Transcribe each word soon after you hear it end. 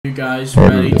You guys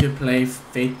ready to play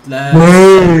Fateless?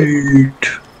 Wait.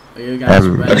 Are you guys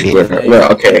ready to play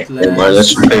okay. Fateless?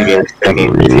 Let's play again. Are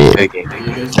you guys ready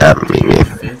to play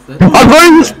Fateless? I'm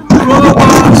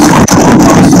going!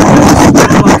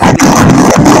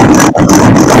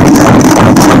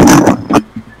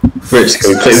 Rich, can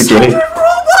we play the game? 600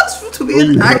 Robux to be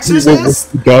an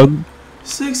exorcist? Gun?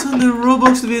 600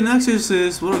 Robux to be an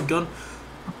exorcist? What a gun.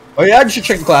 Oh yeah, you should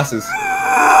check the classes.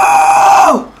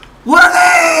 Oh! What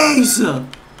are these?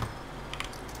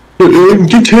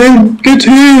 Get him! Get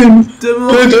him!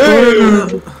 Get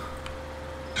him!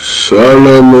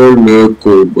 Salam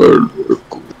alaikum.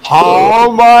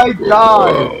 Oh my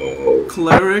god!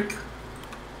 Cleric.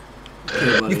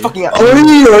 Okay, You fucking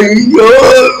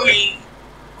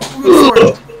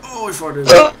Oh, I farted.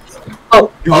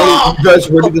 You guys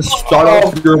ready to start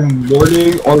off your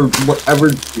morning or whatever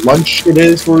lunch it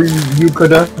is for you,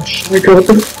 Kada? What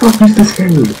the fuck is this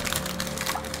game?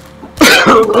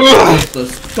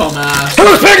 This dumbass.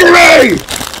 Who's picking me?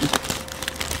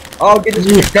 I'll get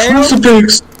this down.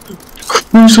 Crucifix!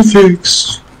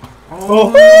 Crucifix!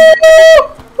 Oh.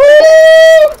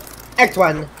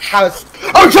 X1 house.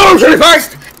 Oh, show him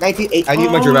first! 1980. I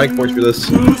need my dramatic voice for this.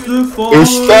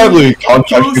 His family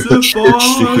contacted the church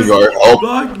seeking our help.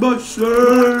 Like my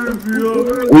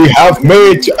savior. We have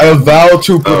made a vow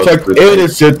to protect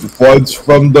innocent ones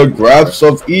from the grasp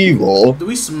of evil. Do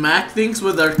we smack things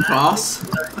with our cross?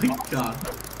 Oh my god.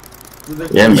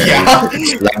 Yeah, man. Yeah.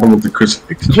 Slap him with the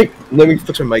crucifix. Wait, let me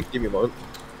fix my mic. Give me a moment.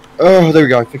 Oh, there we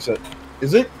go. I fixed it.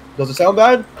 Is it? Does it sound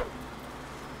bad?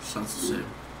 Sounds the same.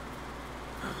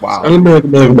 Wow. Get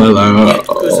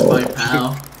crucified,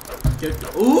 pal.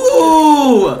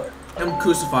 Ooh! I'm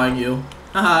crucifying you.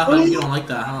 Haha, you don't like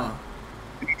that, huh?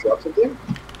 Did you drop something?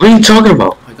 What are you talking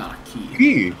about? I got a key.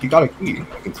 Key. He got a key.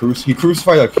 He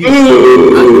crucified a key.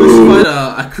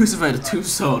 I crucified a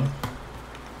tombstone.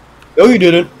 No, you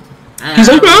didn't. He's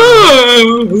like,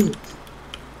 oh!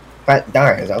 That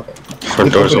door is open.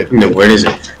 Front door's open. Then where is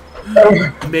it?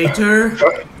 Mater,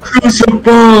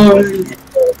 Crucified!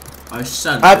 our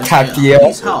son Attack you.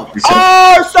 Please help.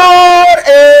 Our son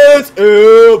is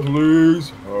ill.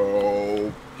 Please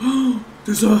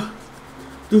help.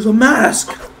 There's a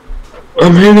mask.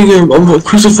 I'm hitting him. I'm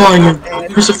crucifying him.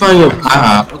 Crucifying him.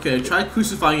 Ah. Okay, try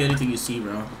crucifying anything you see,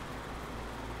 bro.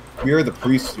 You're the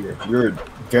priest here. You're a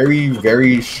very,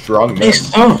 very strong man. Hey,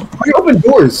 stop. Why you open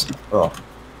doors? Oh.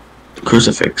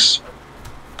 Crucifix.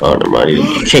 Oh, never mind. You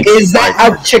can't Is that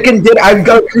how chicken did? I'm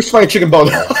gonna crucify a chicken bone.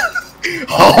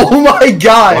 Oh my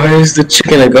god! Why is the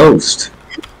chicken a ghost?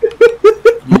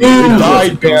 You know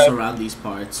died, there's ghosts man. around these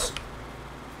parts.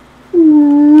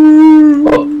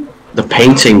 Oh, the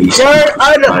painting. You're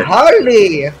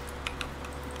unholy!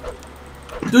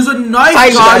 There's a knife, I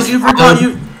guys. got-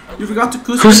 You forgot to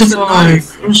crucify the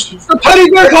knife. The teddy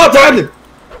bear content!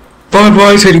 Bye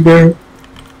bye, teddy bear.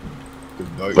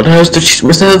 What the hell's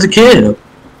what's the hell the kid?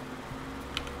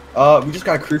 We just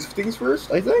gotta crucify things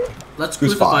first, I think? Let's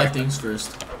Crucify. crucify things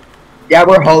first. Yeah,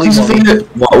 we're holy. Why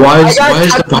is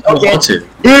the Bible haunted?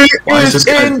 He Why is is this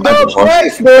guy in the Bible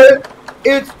haunted? basement!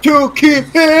 It's to keep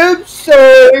him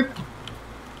safe!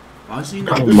 Why is he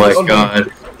not? Oh my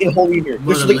god. In holy here.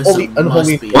 This is Mona like holy, Lisa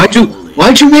unholy. must be holy.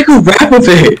 Why'd you make a rap of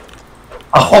it?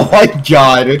 Oh my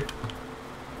god.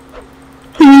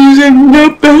 He's in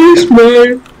the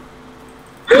basement.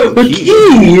 The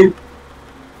key.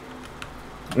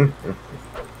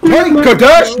 Hey,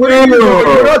 Kadesh! What are you doing?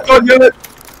 You're not done yet!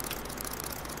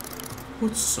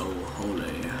 What's so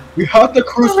holy? We have to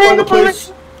crucify the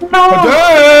place!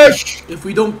 Kadesh! If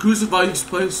we don't crucify this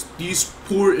place, these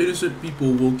poor innocent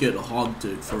people will get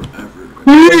haunted forever.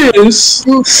 Yes.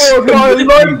 Oh my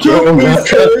life to be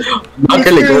saved! I'm not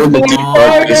gonna go in the deep Oh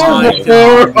dark my basement.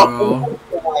 god, bro.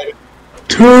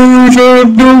 Turn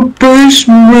on the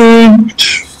basement.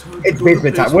 It's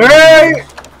basement time. Wait!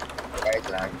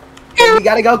 We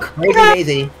gotta go crazy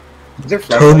daisy. Is there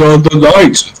Turn on the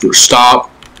lights.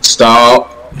 Stop. Stop.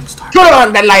 It's dark. Turn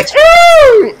on the lights!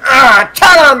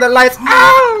 Turn on the lights!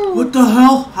 What the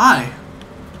hell? Hi.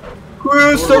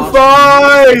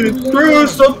 Crucified!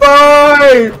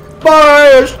 Crucified!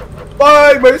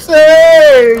 By my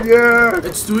Savior!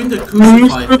 It's doing the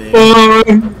crucify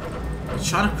thing. It's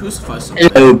trying to crucify someone.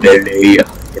 Hello, Billy.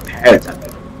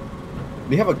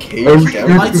 They have a cage What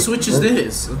down. light switch is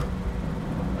this?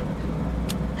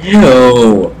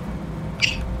 Yo.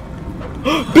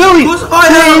 Billy! Crucify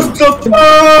him!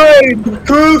 Crucified!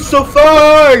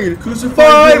 Crucified!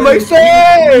 Crucify My Billy.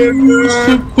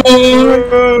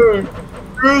 Savior!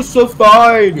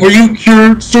 Crucified! Are you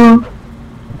cured, sir?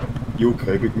 You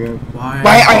okay, big man?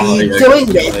 Why are you doing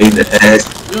this? You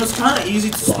know, it's kind of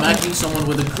easy to smacking someone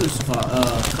with a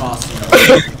cross. You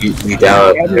know? Beat me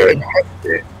down there.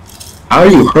 How are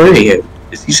you hurting him?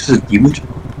 Is he just a demon?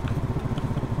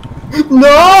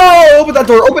 No! Open that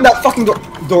door! Open that fucking door!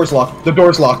 Door's locked. The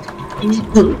door's locked. Turn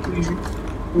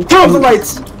off the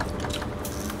lights!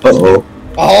 Uh-oh.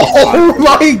 Oh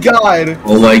my god!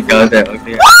 Oh my god, that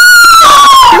okay.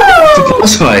 The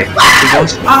boss fight! The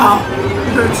boss fight. Ow!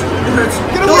 It hurts. It hurts.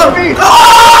 Get away from me!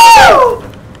 Oh!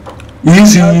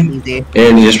 Easy! Easy.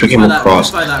 And he just became a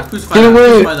cross. Crucify that. Crucify Get that.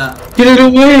 away! Crucify that. Get it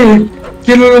away!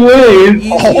 Get it away!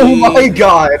 Oh my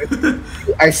god!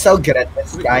 I'm so good at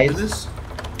this, Wait, guys. open this?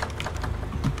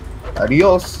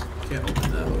 Adios. Can't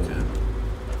open that. Okay.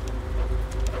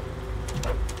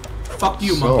 Fuck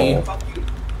you, So- monkey.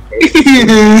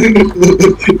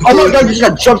 Oh my god, you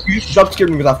just jump scared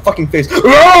me with that fucking face.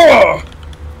 Ugh!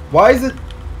 Why is it?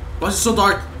 Why is it so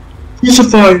dark?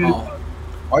 Crucified! Oh.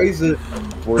 Why is it?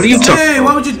 What are you talking Hey,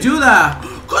 why would you do that?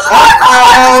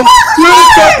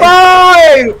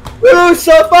 Crucified!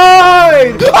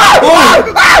 Crucified!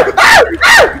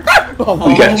 Oh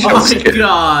We got my jump scared.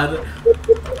 god.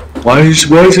 Why is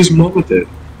his mom with it?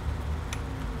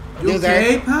 You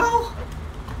okay, pal?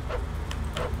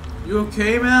 You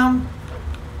okay, ma'am?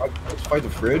 Let's fight the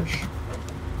fridge.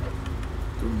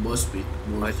 There must be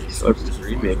more Why did he things. start to this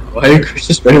screaming? far. Why did Chris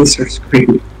just randomly start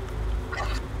screaming?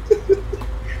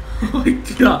 Oh my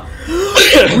god.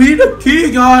 We need a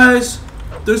key, guys.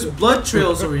 There's blood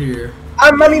trails over here.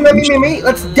 Mommy,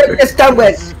 let's get this done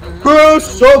with.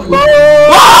 Crucified!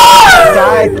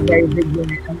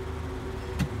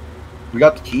 We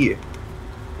got the key.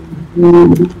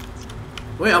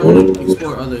 Wait, I want to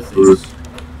explore other things.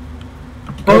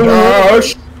 Oh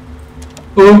gosh!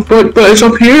 Oh, but it's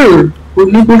up here!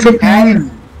 What's up here?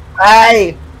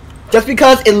 Hey, just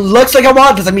because it looks like a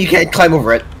wall doesn't mean you can't climb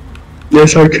over it.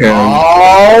 Yes, I can.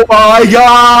 Oh my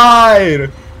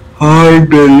god! Hi,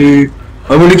 Billy.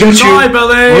 I'm gonna get you. Die, I'm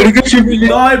Billy! gonna get you, Billy.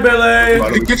 Die, Billy! I'm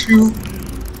gonna get you.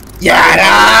 Yada!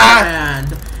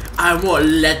 And I won't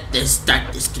let this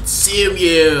darkness consume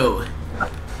you.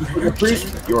 You're a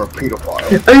priest? You're a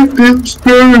pedophile. I've been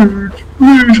scared.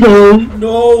 Please help.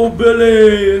 No,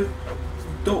 Billy!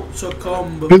 Don't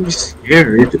succumb. I'm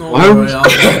scared. No Why are we worry, I'll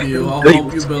help you. I'll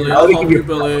help you, Billy. I'll help you,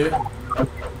 Billy.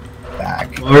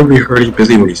 Back. Why are we hurting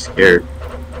Billy when he's scared?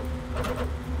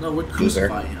 No, we're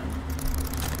crucifying him.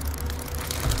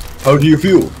 How do you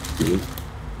feel?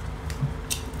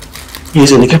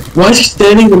 He's in the cap. Why is he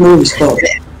standing in the middle of the stall?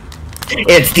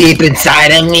 It's deep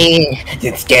inside of me.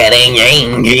 It's getting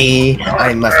angry.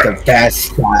 I must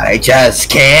confess, I just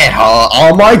can't hold.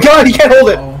 Oh my god, he can't hold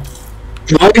it! Oh.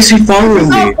 Why is he following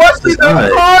me? with What's his in the eye?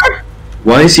 car?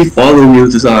 Why is he following me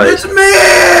with his It's eyes?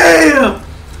 me!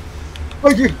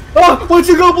 Once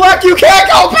you go black, you can't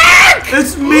go back!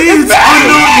 It's me! It's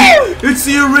unknown! It's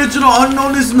the original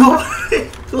unknown is not.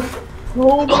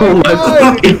 Oh Oh my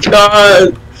fucking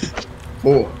god!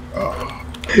 Oh,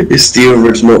 It's the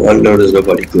original unknown as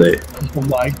nobody play. oh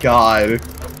my god.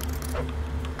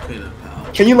 Okay then, pal.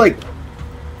 Can you like...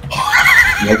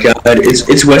 Oh my god, it's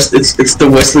the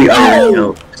Wesley Iyer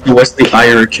account. It's the Wesley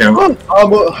Iyer account.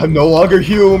 I'm no longer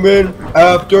human,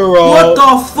 after all. What the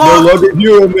No fuck? longer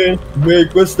human,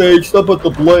 make mistakes, don't put the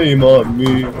blame on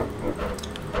me.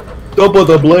 Don't put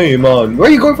the blame on. Where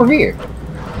are you going from here?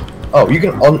 Oh, you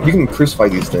can crucify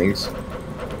these things.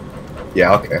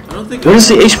 Yeah, okay. I don't think What is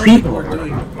the I don't HP think bar? we're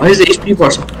doing- Why is the HP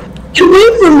bar so... Get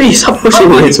away from me! Stop pushing Oh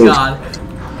me my into it. god.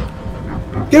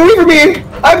 Get away from me!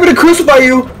 I'm gonna crucify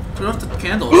you! Turn off the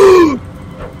candles.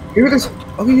 Here there's...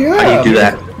 Oh yeah! How do you do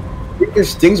that?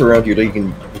 There's things around here that you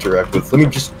can interact with. Let me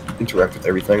just interact with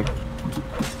everything.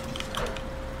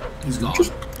 He's gone.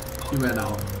 He ran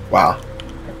out. Wow.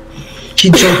 He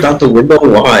jumped out the window?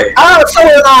 Why? Oh, so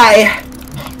am I.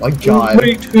 My god.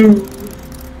 Me too.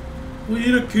 We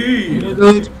need a key.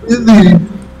 That's Billy.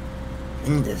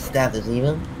 The staff is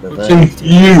even. It's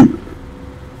you.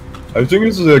 I think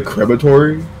this is a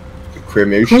crematory.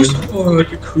 Cremation.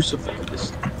 You crucified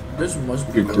this. This must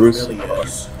be Good where cruise. Billy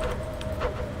is.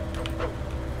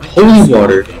 Holy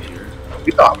water.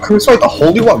 Crucify the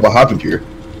holy one. What happened here?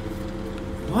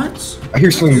 What? I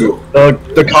hear something move.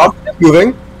 The cop is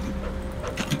moving.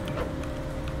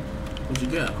 What'd you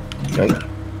get?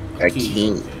 A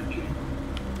key.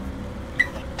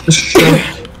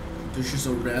 There's just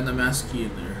a random ass key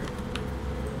in there.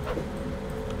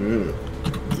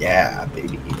 Yeah,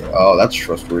 baby. Oh, that's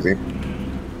trustworthy.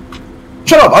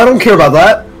 Shut up! I don't care about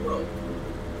that.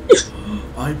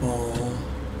 Eyeball.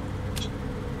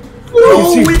 You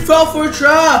Oh, see- we fell for a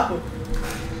trap!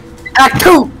 Act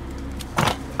two.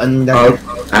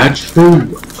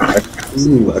 Achoo.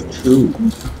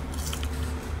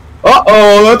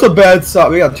 Uh-oh, that's a bad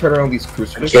sign. We gotta turn around these I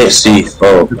crucifixes. can't see.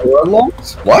 Oh.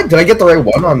 What? Did I get the right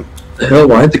one on? The hell?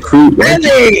 Why the crew?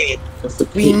 Really?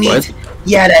 We meet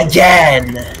yet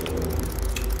again.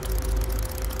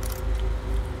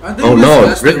 I think Oh, no,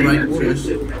 that's it's the really- right Chris.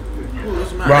 Oh,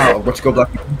 what's the matter? Wow, let's go back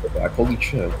back. Holy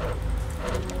shit.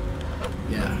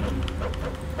 Yeah.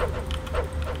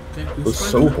 It was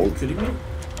so Are you old. kidding me?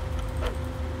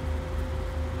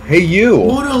 Hey, you!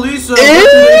 Mona Lisa! What did they do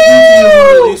to you,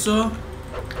 Mona Lisa?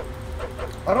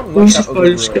 I don't like Who's that the other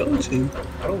room. skeleton?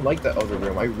 I don't like that other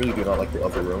room. I really do not like the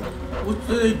other room. What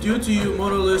did they do to you,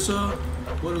 Mona Lisa?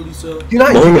 Mona Lisa? Do you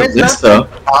Mona guys Lisa. not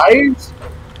eyes?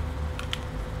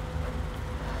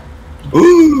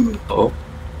 Ooh! Oh.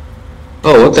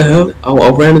 Oh, what the hell? Oh, I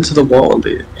ran into the wall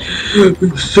there.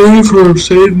 Save her,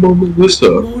 save Mona Lisa.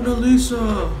 Mona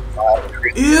Lisa!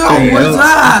 Ew, Oh, what's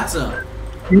yeah. that?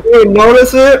 You didn't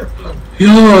notice it?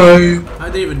 Yeah. I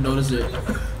didn't even notice it.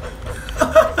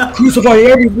 Crucify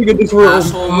everything in this room!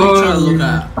 Asshole, what are you trying to look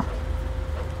at?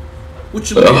 What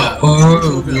you looking at? What you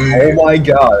looking at? Oh my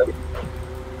god.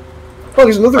 Oh,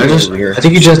 there's another room over here. I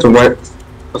think you just have to write.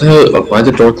 What the hell? Why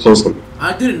the door closed on me?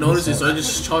 I didn't notice it, so I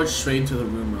just charged straight into the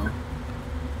room, bro.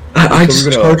 I So just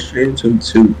we're gonna- charged into him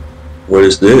too. What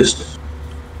is this?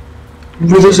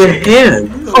 Well, there's a hand.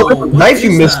 Ew, Oh, what nice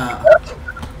you is missed that?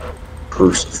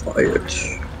 Crucify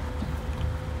it.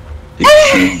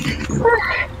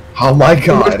 Oh my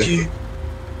god. The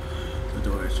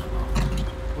door is unlocked.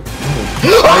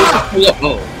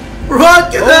 Oh.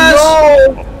 Run, get this!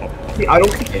 Oh no! I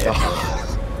don't care.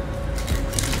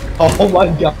 Oh my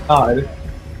god.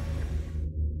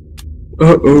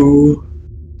 Uh-oh.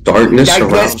 Darkness I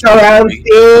guess surrounds me.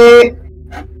 it.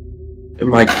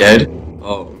 Am I dead?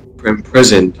 Oh,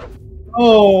 imprisoned.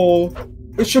 Oh,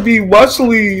 it should be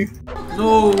Wesley.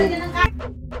 No!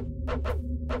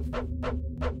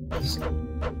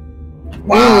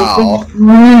 Wow.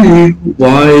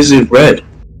 Why is it red?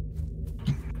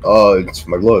 It's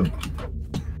my blood.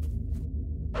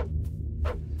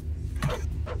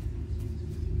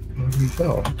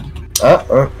 Oh.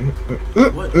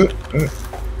 What?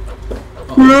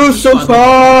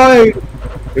 Crucified!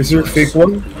 Is there a fake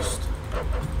one? Is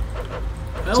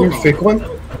Hell there a no. fake one?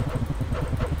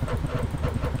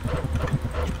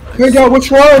 Find out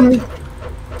which one!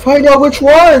 Find out which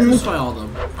one! Crucify all of them.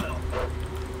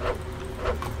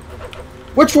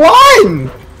 Which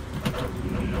one?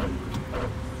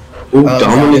 Oh,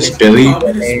 Dominus Billy.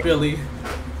 Dominus Billy.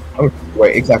 Oh,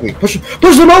 wait, exactly. Push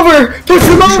them over! Push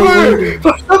them over!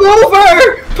 Push them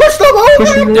over! Push them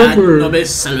over! Dan nobis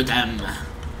salutem.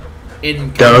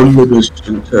 In Dominus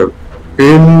Billy.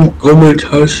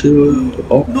 Incomitation.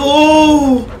 Oh,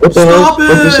 No! What the hell? Stop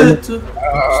What is it!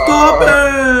 Stop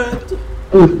it!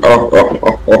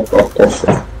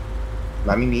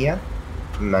 Mamma mia?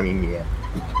 Mamma mia.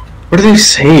 What are they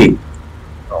saying?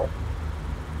 Oh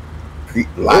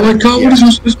my god, what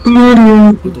is this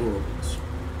blood? The door opens.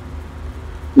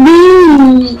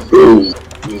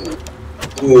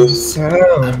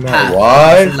 Sound A path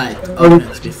what? of light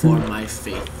opens before my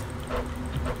faith.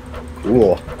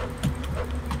 Cool.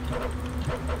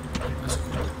 That's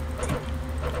cool.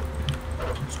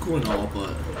 It's cool and all, but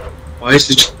Why is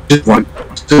it just white?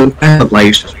 The path of light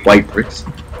is just white bricks.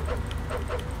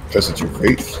 Because it's your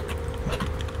faith.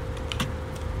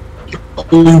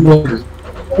 Holy water.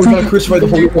 We gotta crucify the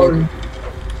holy water.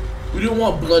 we don't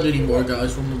want blood anymore,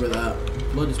 guys. Remember that.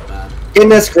 Blood is bad.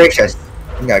 Goodness gracious.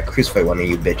 We gotta crucify one of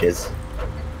you bitches.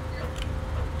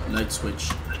 Light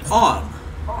switch on.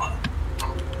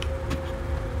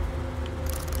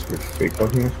 Is there a fake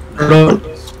one here? Turn on.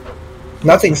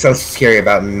 Nothing so scary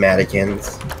about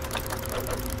mannequins.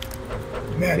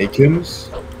 Mannequins?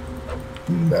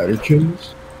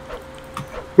 Mannequins?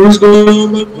 What's going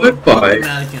on with my Wi-Fi?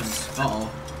 Mannequins. Uh oh.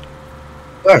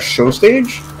 A show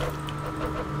stage?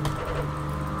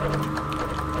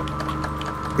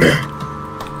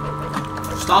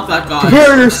 Stop that, Prepare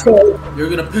guys. yourself! You're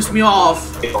gonna piss me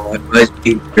off. Wi-Fi's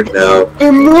being here now.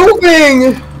 They're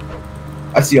moving!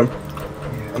 I see them.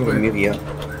 I'm gonna move you.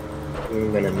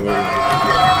 I'm gonna move you.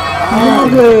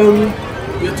 Move him!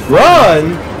 You have to Run!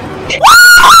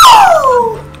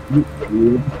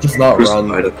 Just not run.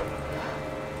 Crucified him.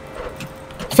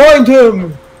 Find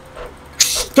him!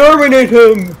 Exterminate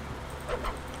him!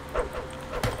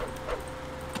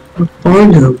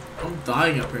 Find him. I'm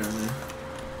dying apparently.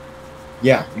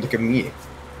 Yeah, look at me.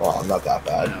 Oh, I'm not that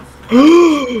bad.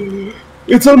 Yeah.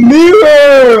 It's a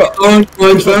mirror! On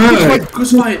my back.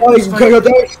 Crucify it. Oh, you Crucify it. gotta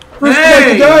dash! First,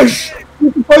 Hey! you gotta dash!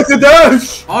 Crucify the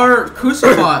dash! Or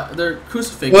crucify. They're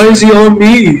crucifix. Why is he on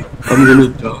me? I'm gonna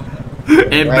die.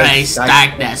 Embrace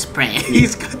darkness,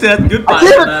 praise. Goodbye. I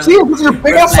can't see him because you're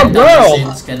big ass on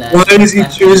ground! Why is he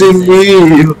choosing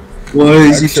me? Why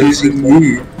is he choosing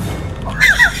me?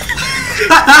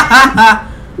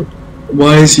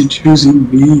 Why is he choosing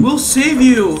me? We'll save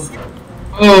you.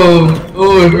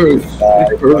 Oh, it hurts.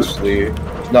 Wesley.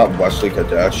 It's not Wesley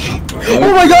Kadesh.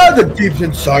 Oh my god, the deep's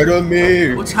inside of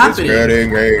me! What's happening? It's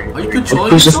getting Are you angry.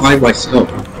 controlling yourself? Crucify myself.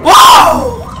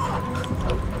 Whoa!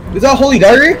 Is that Holy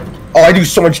Diary? Oh, I do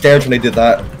so much damage when they did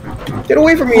that. Get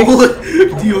away from me!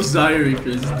 Dio's diary,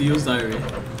 Chris. Dio's diary.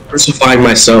 Crucify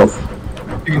myself.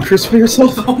 You can crucify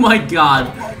yourself? Oh my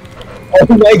god. Oh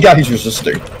my god, he's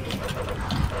resisting.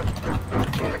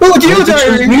 Oh, Dio's Why did they choose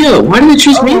Diary! me though? Why did they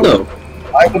choose me though?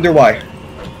 I wonder why.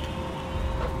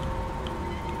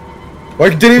 Why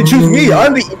didn't you choose me?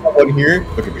 I'm the evil one here.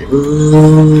 Look at me.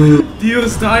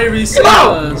 Dio's diary saved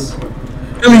us.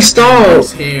 Really stop.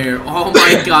 His hair. Oh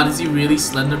my god, is he really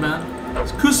Slender Man?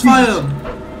 Let's crucify him.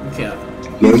 Okay.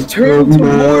 He's turned to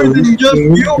more than just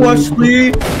you,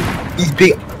 Wesley. He's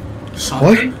big.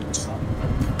 Shotgun?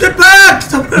 Get back!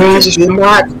 Stop Do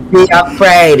not be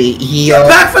afraid, Get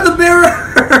back from the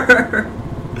mirror!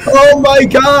 Oh my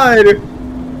god!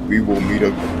 We will meet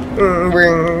up.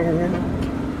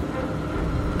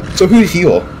 So who's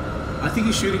heal? I think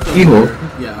he's shooting for Evil. the mirror.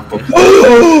 Yeah, okay.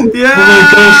 Oh Yeah! my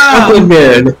god, shotgun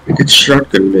man. It's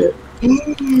shotgun man.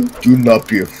 Do not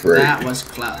be afraid. That was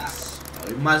close.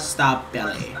 We must stop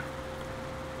Billy.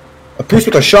 A priest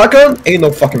with a shotgun? Ain't no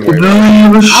fucking way. No, I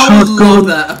have a I would love shotgun.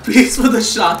 that. A piece with a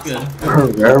shotgun.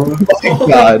 Oh my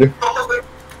god.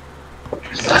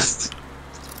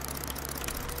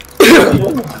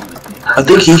 I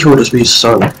think he killed his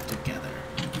son. Together.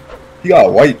 You got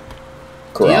a white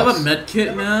Do you have a cross. med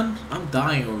kit, man? I'm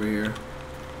dying over here.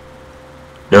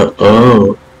 No.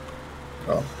 Oh.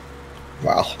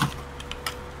 Wow.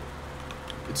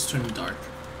 It's turning dark.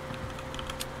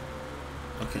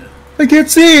 Okay. I can't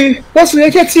see! Wesley,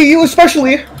 I can't see you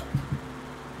especially!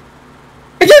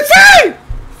 I can't see!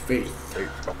 Faith.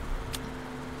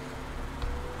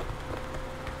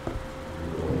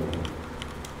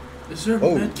 Is there a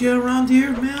Oh. med kit around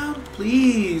here, man?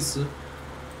 Please.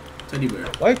 Teddy bear.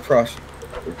 White cross.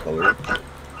 What color?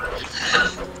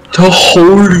 The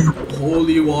holy.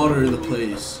 Holy water in the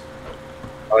place.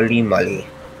 Holy moly.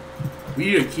 We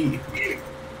need a key.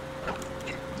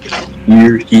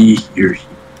 Here he.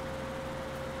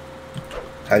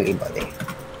 Holy moly.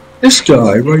 This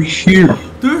guy right here.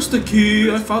 There's the key.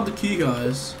 I found the key,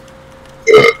 guys.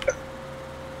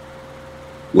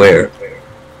 Where? Okay,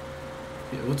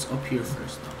 what's up here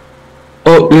first, though?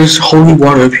 Oh, there's holy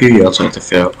water up here. You also have to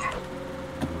fill. Okay,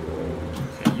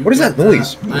 you What is got that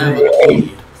noise? I have a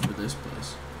key for this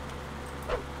place.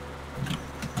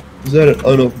 Is that an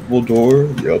unopenable door?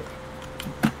 Yep.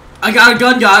 I got a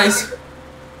gun, guys.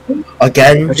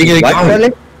 Again? How'd you get a White gun?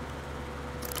 belly?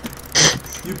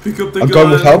 You pick up the A gun. gun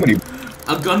with how many?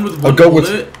 A gun with one gun with-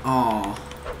 bullet. Aw.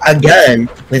 Again,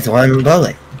 with one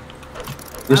bullet.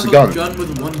 Where's I the have gun? a gun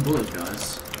with one bullet,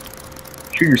 guys.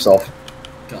 Shoot yourself.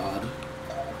 God.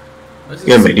 Why is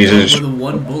Yeah, this but these gun are just- with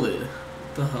one bullet.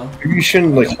 What the hell? Maybe you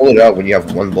shouldn't like hold it out when you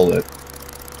have one bullet.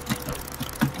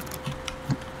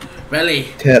 Really?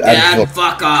 Ted, I Dad, look-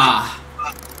 fucker!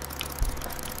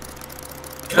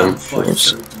 Come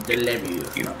force. forth to deliver you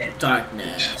from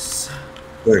darkness.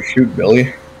 Where, shoot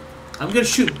Billy? I'm gonna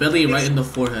shoot Billy right in the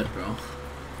forehead, bro.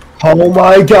 Oh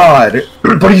my god!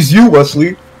 But he's you,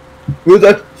 Wesley! Who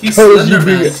that He's tells you Slenderman,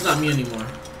 being- it's not me anymore.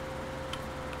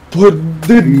 But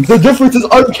the difference is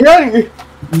uncanny!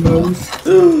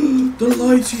 The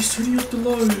lights, he's turning up the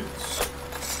lights.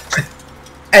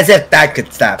 As if that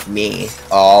could stop me.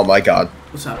 Oh my god.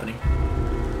 What's happening?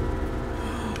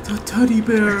 The teddy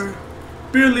bear!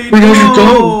 Billy, We got your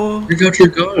no! gun. We got your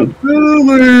gun.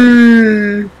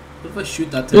 Billy! What if I shoot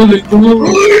that teddy Billy, bear? no.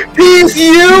 He's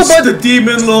you, It's but the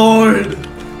demon lord!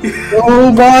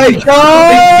 oh my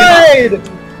god!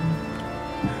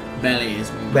 Billy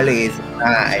is mine. Billy is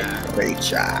my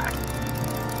creature.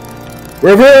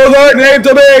 Reveal thy name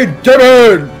to me,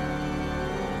 demon!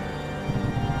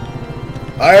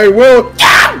 I will.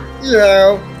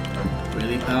 Yeah.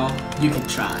 Really, pal? You can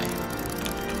try.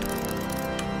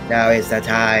 Now is the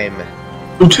time.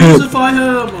 Crucify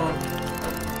him!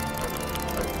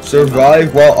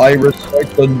 Survive while I recite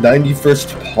the 91st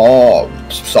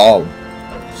song.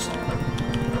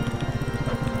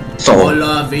 So,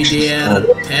 Hola, Vidia,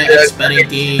 te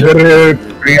esperiti.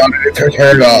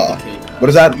 What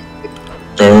is that?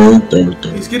 dun, dun,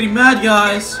 dun. He's getting mad,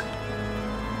 guys.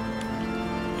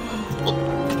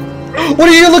 What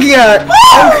are you looking at?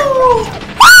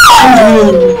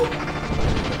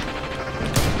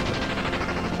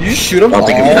 Did you shoot him? I'll Oh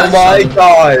take it. my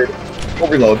god.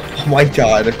 Overload. Oh my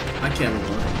god. I can't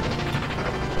reload.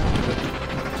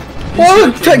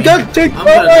 Oh, He's gonna kill me. take I'm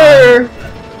gonna fire!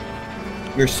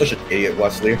 You're such an idiot,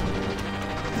 Wesley.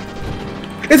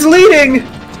 It's leading!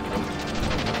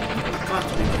 Got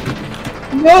to be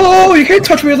kidding me. No, you can't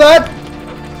touch me with that!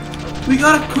 We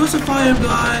gotta crucify him,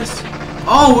 guys.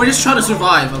 Oh, we're just trying to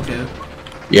survive. Okay.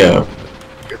 Yeah.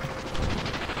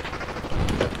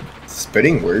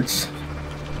 Spitting words.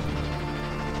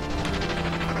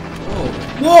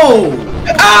 Whoa!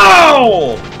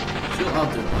 Ow! Chill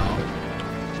out there, pal.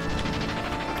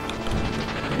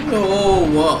 No,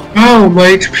 whoa. Oh, my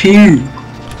HP.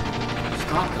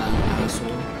 Stop that, you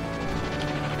asshole.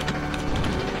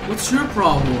 What's your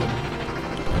problem?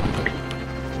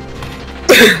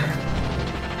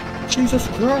 Jesus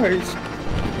Christ.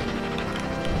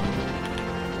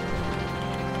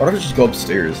 Why don't I just go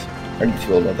upstairs? How do you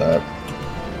feel about that?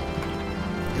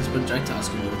 Because projectiles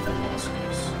can move from walls.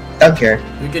 Don't care.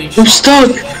 You're getting I'm shot. stuck.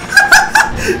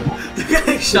 You're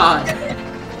getting shot.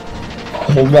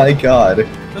 Oh my god.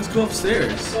 Let's go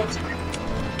upstairs.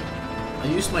 I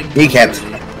used my gun Kneecaps.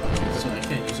 already, so I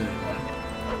can't use it anymore.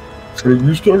 So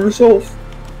you start yourself.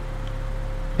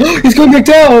 He's going back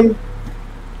down!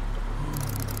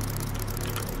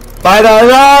 By the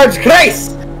Lord's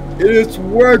grace! It's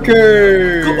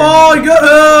working! Come on, get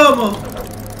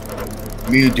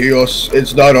him! Mi Dios,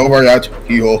 it's not over yet,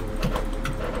 hijo.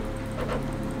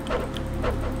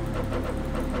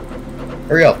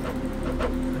 Hurry up.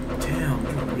 Damn,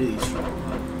 you're really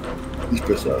strong. He's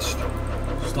possessed.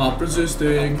 Stop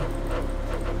resisting.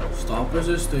 Stop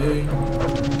resisting.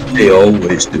 They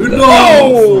always do that.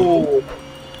 No!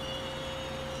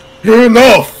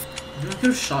 Enough! I could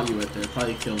have shot you right there,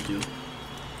 probably killed you.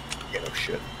 Yeah, no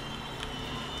shit.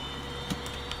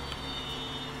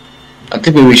 I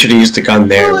think we should have used the gun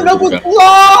there. Filling up with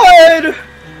blood!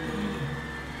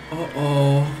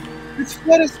 Uh-oh. It's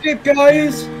flood escape,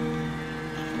 guys!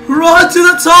 Run to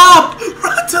the top!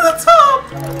 Run to the top!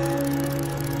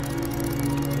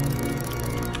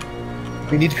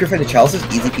 We need to purify the chalices,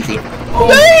 easy peasy. Oh.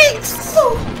 Thanks!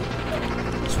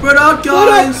 Spread out,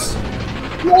 guys!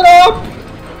 Shut up!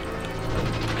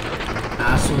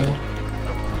 Asshole.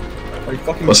 My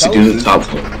fucking What's to do the chalices. top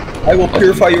floor? I will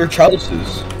purify your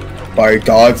chalices by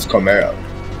God's command.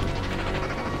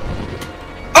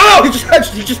 Oh! He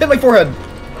just hit my forehead!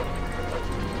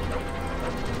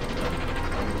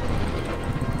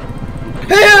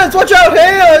 Hands! Watch out,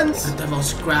 hands! The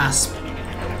devil's grasp.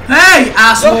 Hey,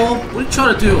 asshole! What are you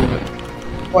trying to do?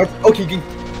 What? Okay, you can...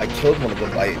 I killed one of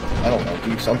them by, I don't know,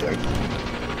 doing something.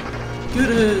 Get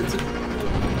it!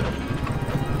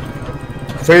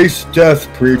 Face death,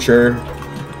 preacher.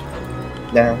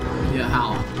 Now. Yeah,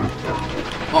 how?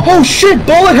 Oh shit,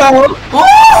 bullet hell!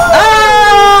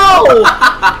 Oh!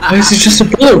 Why is it just a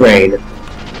bullet rain?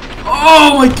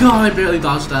 Oh my god, I barely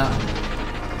dodged that.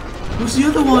 Who's the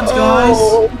other ones, guys?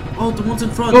 Oh, the ones in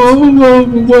front.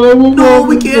 No,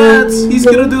 we can't! He's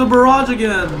gonna do the barrage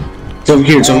again! It's over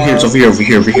here, it's over here, it's over here, over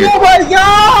here, over here. Oh my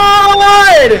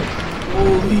god!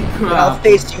 Holy I'll crap.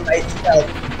 face you myself,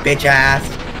 bitch ass.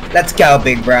 Let's go,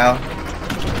 big bro.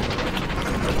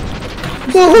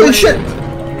 Oh, holy shit!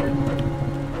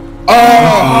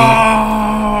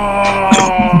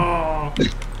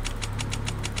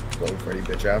 Going Freddy,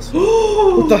 bitch ass.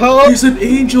 What the hell? He's an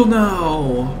angel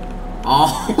now!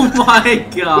 Oh my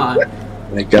god.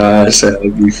 My god, that's an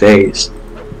ugly face.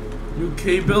 You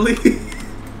okay, Billy?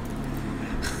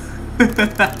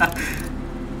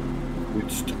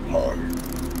 It's time.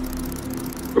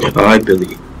 Hi,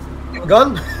 Billy.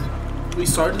 Gun? We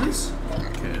started this?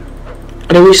 Okay.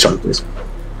 How do we start this?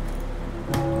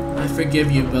 I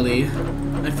forgive you, Billy.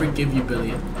 I forgive you,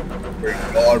 Billy. May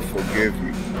God forgive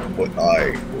you, but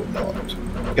I will not.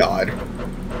 God.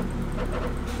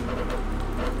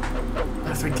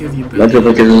 I forgive you, Like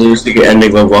Billy. the realistic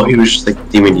ending of while he was just like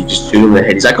demon, you just shoot him in the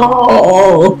head. He's like,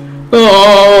 oh,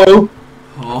 oh.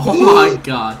 Oh my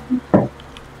god.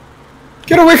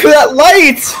 Get away from that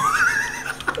light!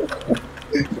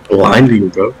 Blinding,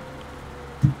 bro.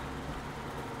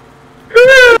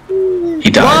 He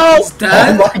died. Wow! He's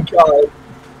dead? Oh my god.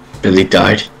 Billy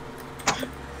died.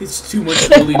 It's too much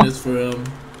holiness for him.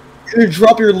 You're gonna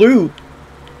drop your loot.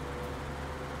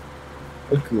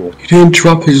 Oh, cool. He didn't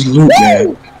drop his loot,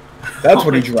 man. That's Oh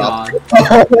what he my dropped. God.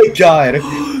 Oh my god.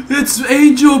 It's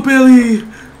Angel Billy!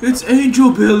 It's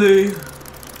Angel Billy!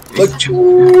 Like,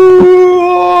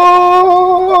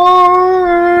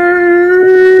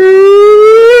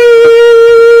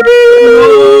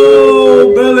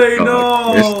 No! Billy, no!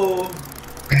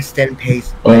 then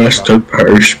paste. Master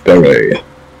Perspiry.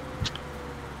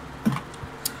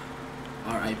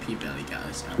 R.I.P. Belly,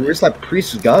 guys. Where's that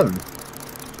priest's gun?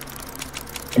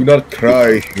 Do not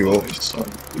cry, you old son.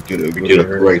 We get a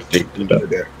great thing to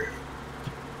do.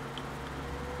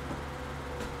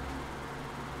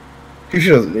 You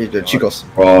should have made the chicos.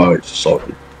 Right,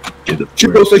 sorry.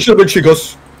 Chicos, they should have been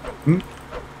chicos.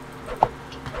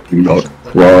 Do not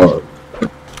cry.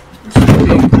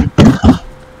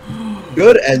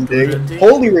 Good ending.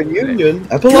 Holy reunion.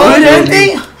 Good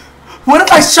ending? What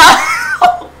if I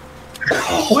shot?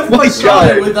 What if I shot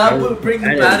it? Would that bring the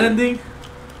bad ending?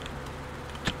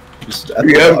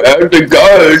 We have the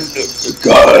gun. The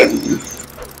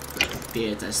gun.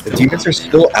 Yeah, that's The demons are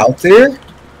still out there?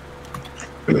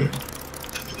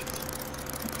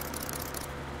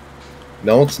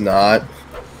 No, it's not.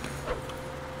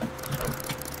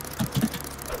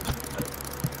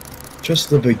 Just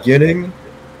the beginning.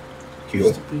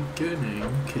 Just the beginning.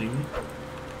 Kidding me?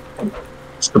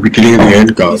 It's the beginning of the end,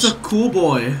 He's guys. a cool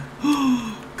boy.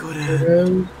 Good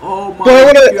end. Oh my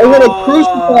But I god. wanna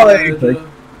crucify.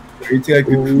 You think I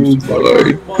could crucify? Oh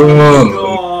my Oh my god.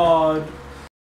 god.